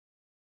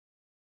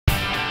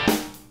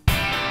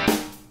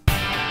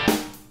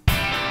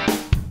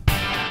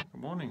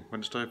morning,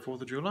 Wednesday 4th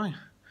of July.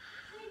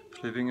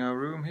 Leaving our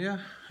room here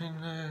in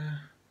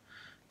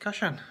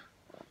Kashan.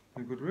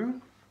 A good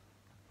room.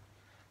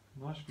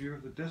 Nice view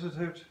of the desert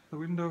out the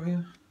window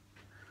here.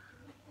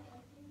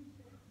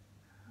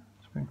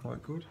 It's been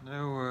quite good.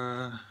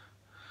 Now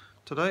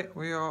today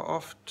we are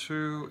off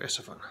to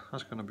Esfahan.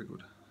 That's going to be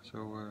good.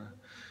 So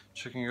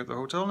checking out the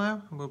hotel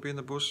now. We'll be in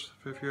the bus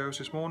for a few hours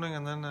this morning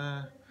and then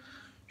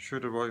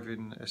should arrive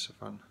in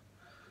Esfahan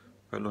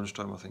by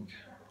lunchtime, I think.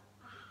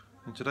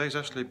 And today's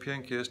actually Pierre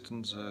and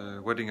Kirsten's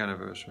wedding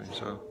anniversary,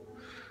 so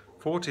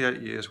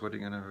 48 years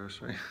wedding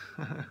anniversary.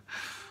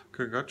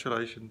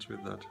 Congratulations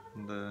with that.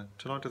 And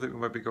tonight I think we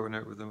might be going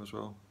out with them as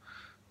well.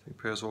 I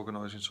think Pierre's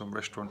organising some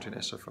restaurant in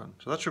Esfahan,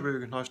 so that should be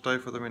a nice day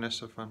for them in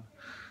Esfahan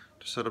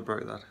to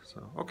celebrate that.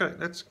 So okay,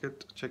 let's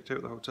get checked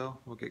out the hotel.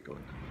 We'll get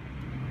going.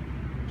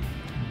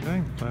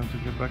 Okay, time to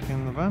get back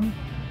in the van.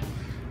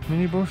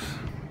 Minibus.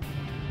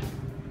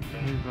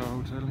 Leave our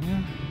hotel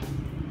here.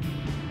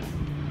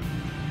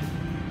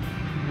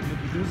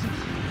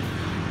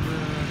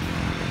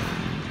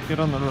 Get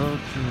on the road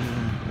to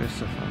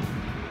Esfahan.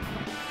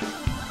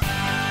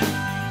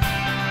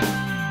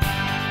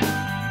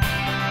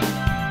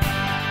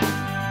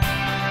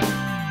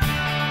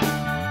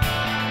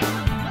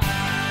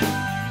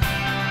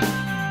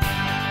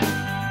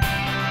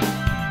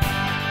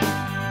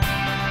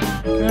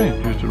 Okay,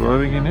 just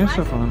arriving in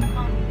Esfahan.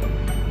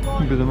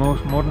 Maybe the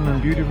most modern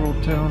and beautiful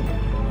town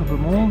of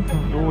them all.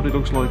 It already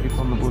looks like it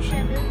on the bus.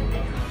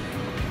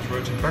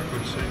 Rotating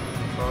backwards, see?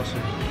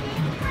 Classy.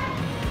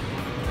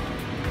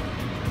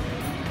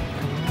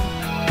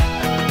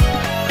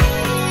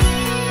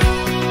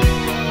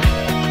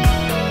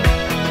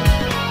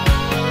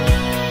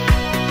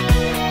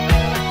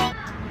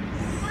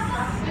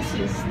 This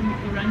is the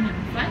Iranian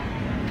flag.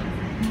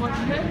 What we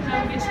heard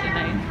now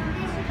yesterday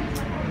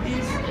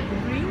is that the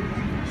green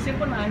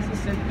symbolizes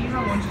that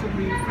Iran wants to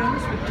be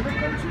friends with other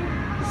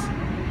countries.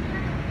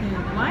 And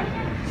white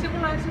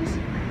symbolizes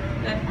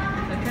that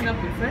they cannot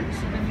be friends,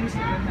 that means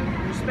that they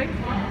have respect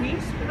and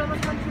peace with other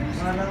countries.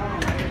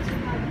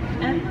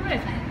 And the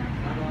red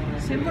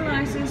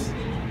symbolizes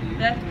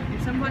that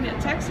if somebody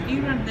attacks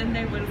Iran, then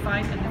they will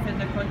fight and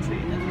defend their country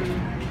and will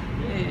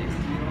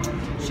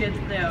shed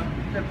their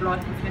blood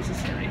if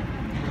necessary.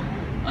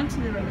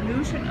 Until the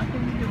revolution, I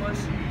think it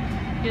was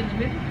here in the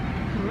middle,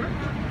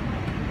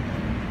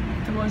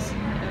 there was a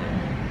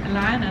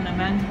lion and a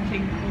man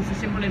king was a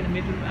symbol in the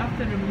middle.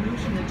 After the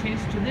revolution, they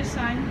changed to this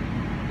sign,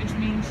 which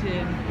means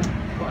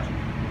what?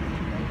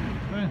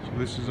 Okay, so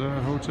this is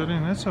a hotel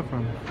in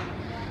Esfahan.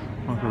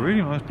 Like a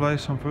really nice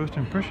place on first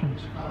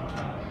impressions.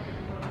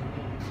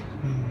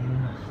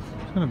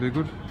 It's going to be a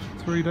good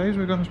 3 days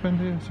we're going to spend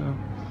here, so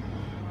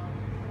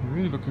I'm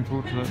really looking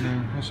forward to that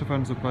now.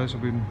 Esfahan's the place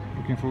I've been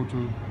looking forward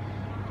to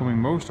coming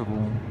most of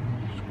all.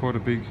 It's quite a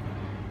big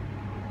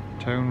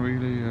town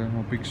really,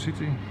 or big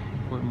city,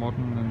 quite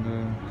modern, and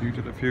you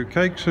get a few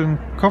cakes and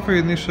coffee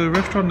in this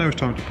restaurant. Now it's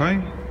time to pay.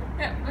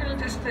 Yeah, we'll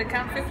just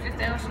count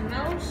 50,000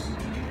 notes.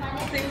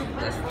 I think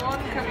there's 1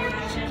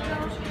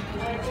 cappuccino,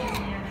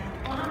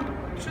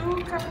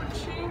 2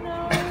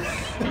 cappuccinos,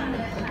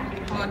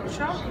 hot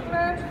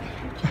chocolate,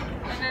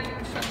 and then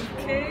some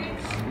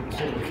cakes.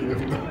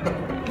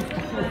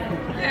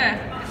 Yeah,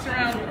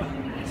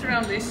 it's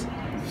around this.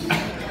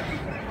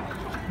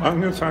 Now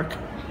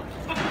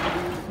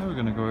we're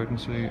going to go out and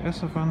see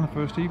Esfahan the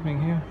first evening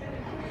here.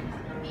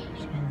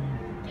 So,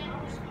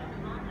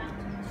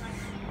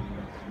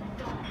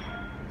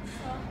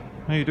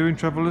 how you doing,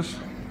 travellers?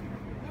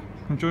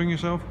 Enjoying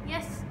yourself?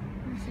 Yes.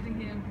 I'm sitting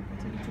here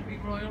pretending to be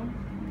royal.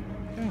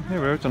 Okay,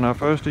 here we're out on our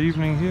first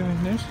evening here in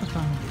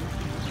Esfahan.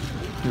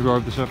 We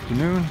arrived this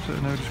afternoon, so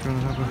now we're just going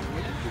to have a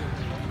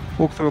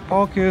walk through a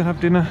park here and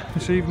have dinner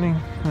this evening.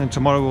 And then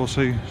tomorrow we'll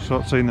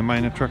start seeing the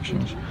main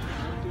attractions.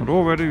 But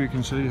already we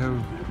can see how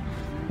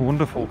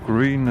wonderful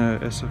green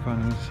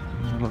Esfahan is.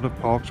 There's a lot of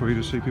parks where you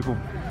just see people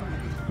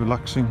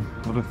relaxing.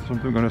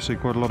 Something we're going to see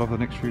quite a lot of the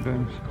next few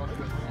days.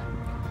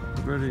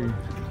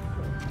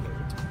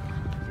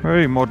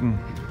 Very modern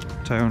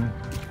town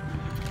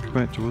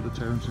compared to other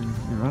towns in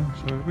Iran,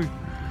 so it'll be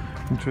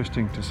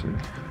interesting to see.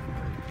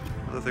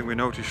 Another thing we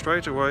noticed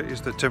straight away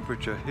is the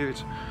temperature. Here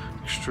it's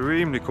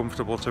extremely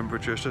comfortable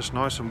temperature. It's just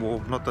nice and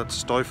warm, not that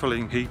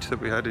stifling heat that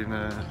we had in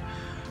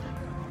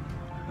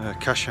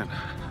Kashan.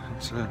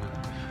 It's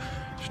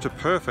just a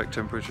perfect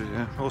temperature,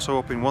 yeah. Also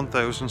up in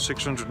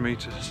 1,600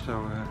 meters,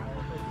 so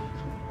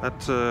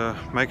that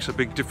makes a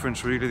big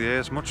difference really. The air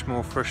is much more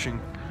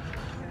refreshing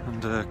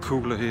and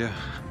cooler here.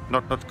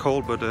 Not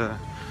cold, but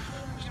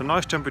it's a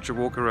nice temperature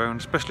walk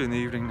around, especially in the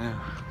evening now.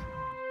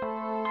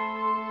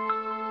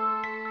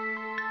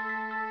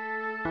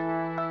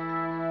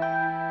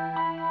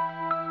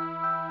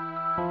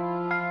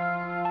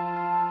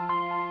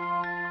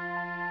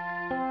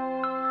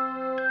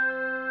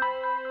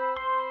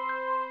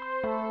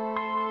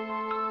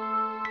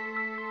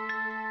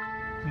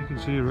 You can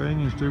see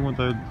Iranians doing what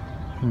they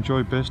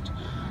enjoy best,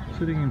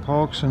 sitting in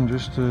parks and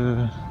just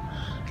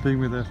being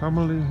with their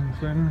family and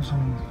friends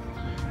and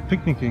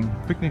picnicking.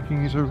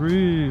 Picnicking is a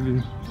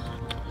really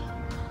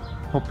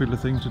popular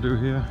thing to do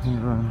here in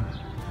Iran,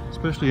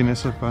 especially in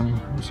Esfahan.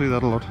 You see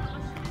that a lot.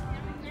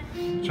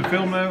 To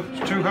film now,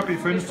 two happy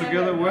friends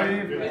together,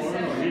 wave.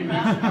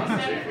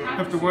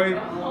 Have to wave.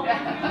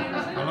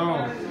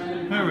 Hello.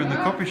 Now we're in the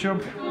coffee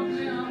shop.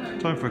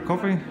 Time for a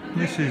coffee.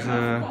 This is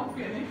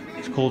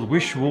it's called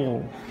Wish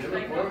Wall.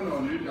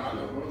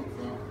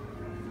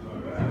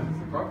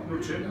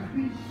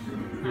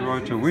 You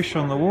write a wish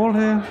on the wall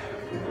here.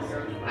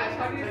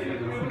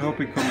 And hope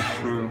it comes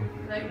through.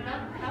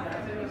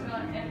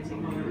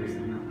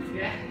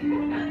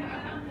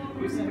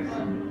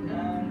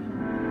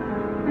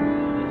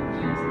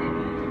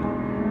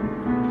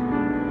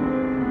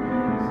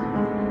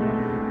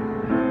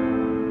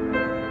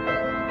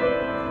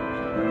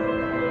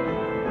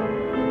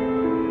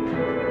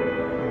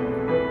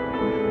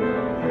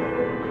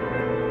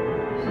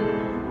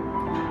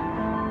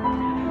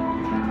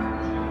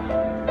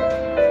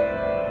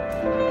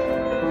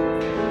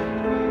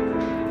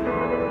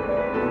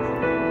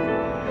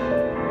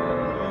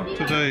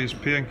 Today is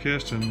Pia and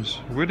Kirsten's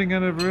wedding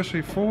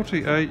anniversary,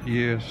 48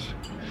 years.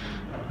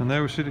 And they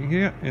were sitting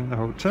here in the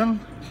hotel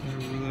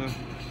with an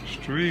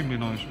extremely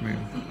nice meal.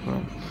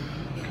 So,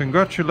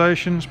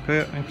 congratulations,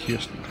 Pia and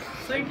Kirsten.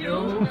 Thank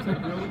you.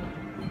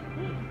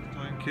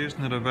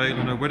 Kirsten had a veil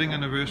on her wedding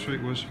anniversary,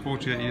 it was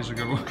 48 years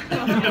ago.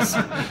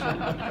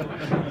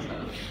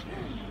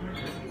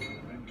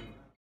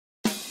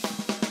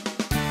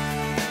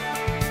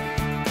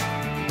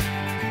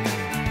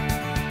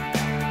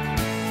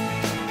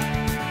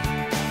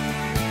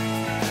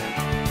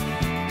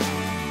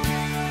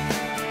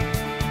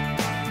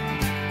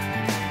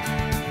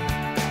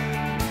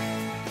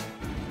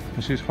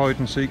 This is hide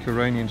and seek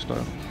Iranian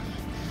style.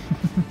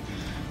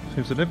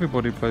 Seems that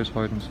everybody plays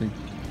hide and seek.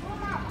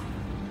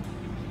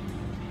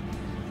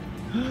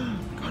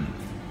 Gone.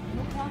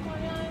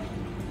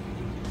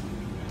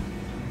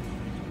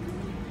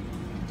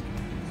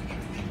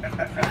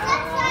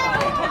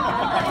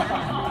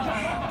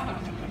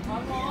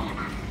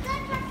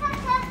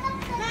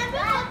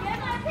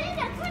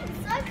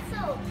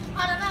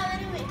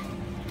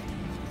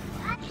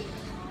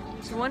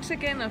 So once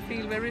again I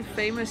feel very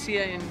famous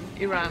here in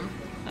Iran.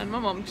 And my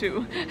mom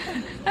too.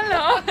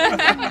 Hello!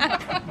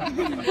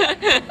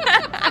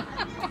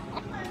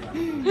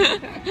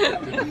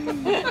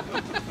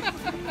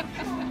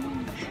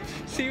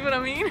 See what I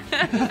mean?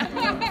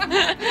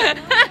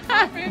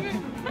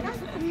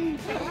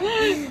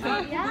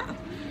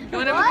 You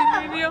want to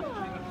have a video?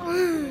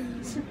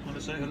 Want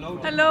to say hello?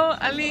 Hello,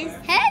 Ali.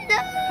 Hello.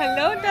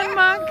 Hello,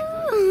 Denmark.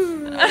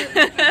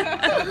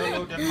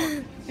 Hello,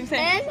 Denmark. You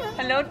say,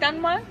 hello,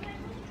 Denmark.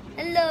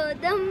 Hello,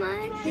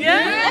 Denmark.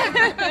 Yeah.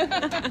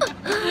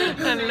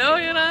 Hello,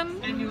 Iran.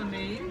 And your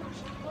name?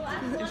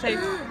 You say,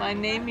 my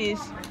name is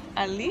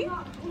Ali.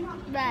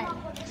 But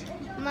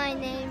my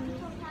name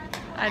is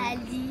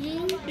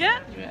Ali.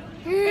 Yeah.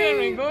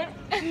 Very good.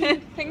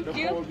 Thank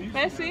you.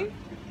 Merci.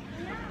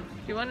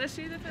 You want to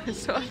see the film?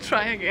 So I'll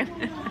try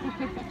again.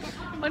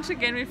 Once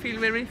again, we feel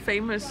very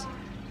famous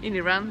in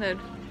Iran that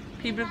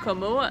people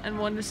come over and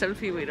want a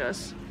selfie with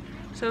us.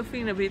 So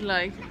feeling a bit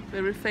like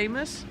very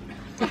famous,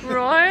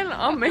 royal,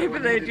 or maybe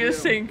they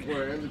just think,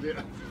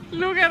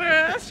 look at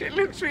her, she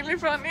looks really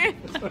funny.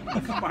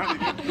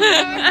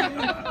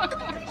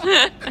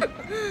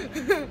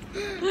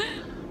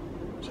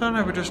 So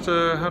now we just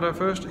had our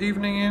first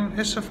evening in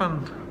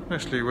Esfahan.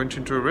 Actually went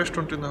into a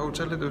restaurant in the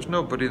hotel, there was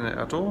nobody in there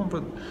at all,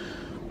 but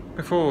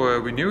before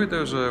we knew it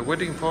there was a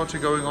wedding party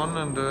going on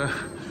and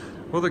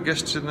other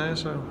guests in there.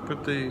 So,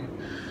 but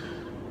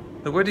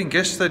the wedding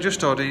guests, they just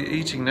started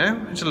eating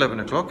now. It's 11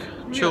 o'clock.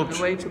 We're on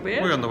the way to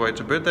bed. We're on the way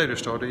to bed, they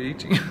just started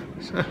eating.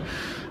 So,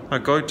 our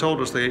guide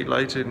told us they eat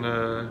late in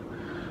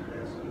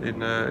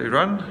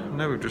Iran.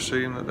 Now we've just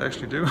seen that they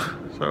actually do.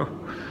 So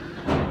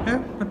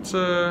yeah, it's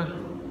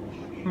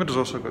Meta's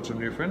also got some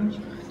new friends.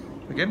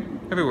 Again,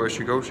 everywhere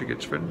she goes she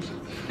gets friends.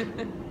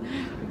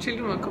 The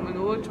children were coming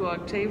over to our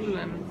table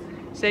and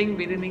saying a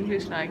bit in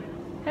English like,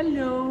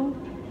 hello,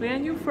 where are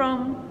you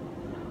from?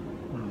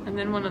 And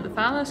then one of the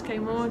fathers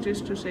came over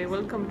just to say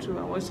welcome to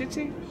our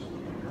city.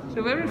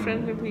 So very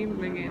friendly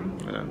people again.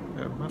 Yeah,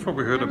 that's what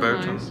we heard Very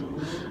about. nice.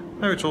 And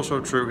now it's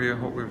also true here,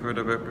 what we've heard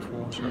about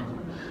before. So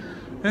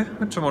yeah,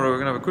 and tomorrow we're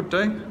going to have a good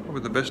day.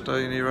 Probably the best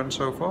day in Iran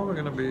so far. We're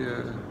going to be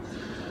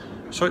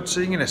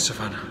sightseeing in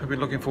Esfahan. I've been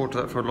looking forward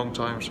to that for a long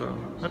time, so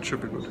that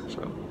should be good.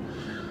 So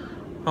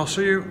I'll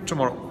see you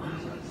tomorrow.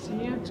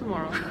 See you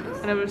tomorrow.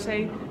 And I will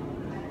say,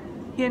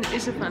 here in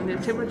Esfahan the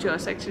temperature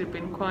has actually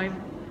been quite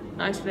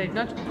nice today.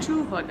 Not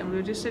too hot, and we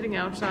were just sitting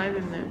outside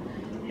in the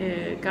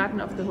garden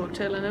of the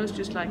hotel, and it was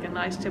just like a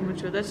nice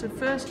temperature. That's the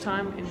first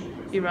time in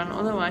Iran,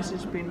 otherwise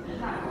it's been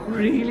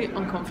really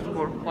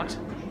uncomfortable hot.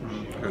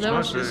 It's That nice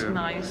was just here.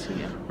 nice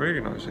here.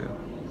 Really nice, yeah.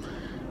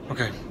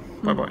 Okay,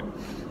 bye bye.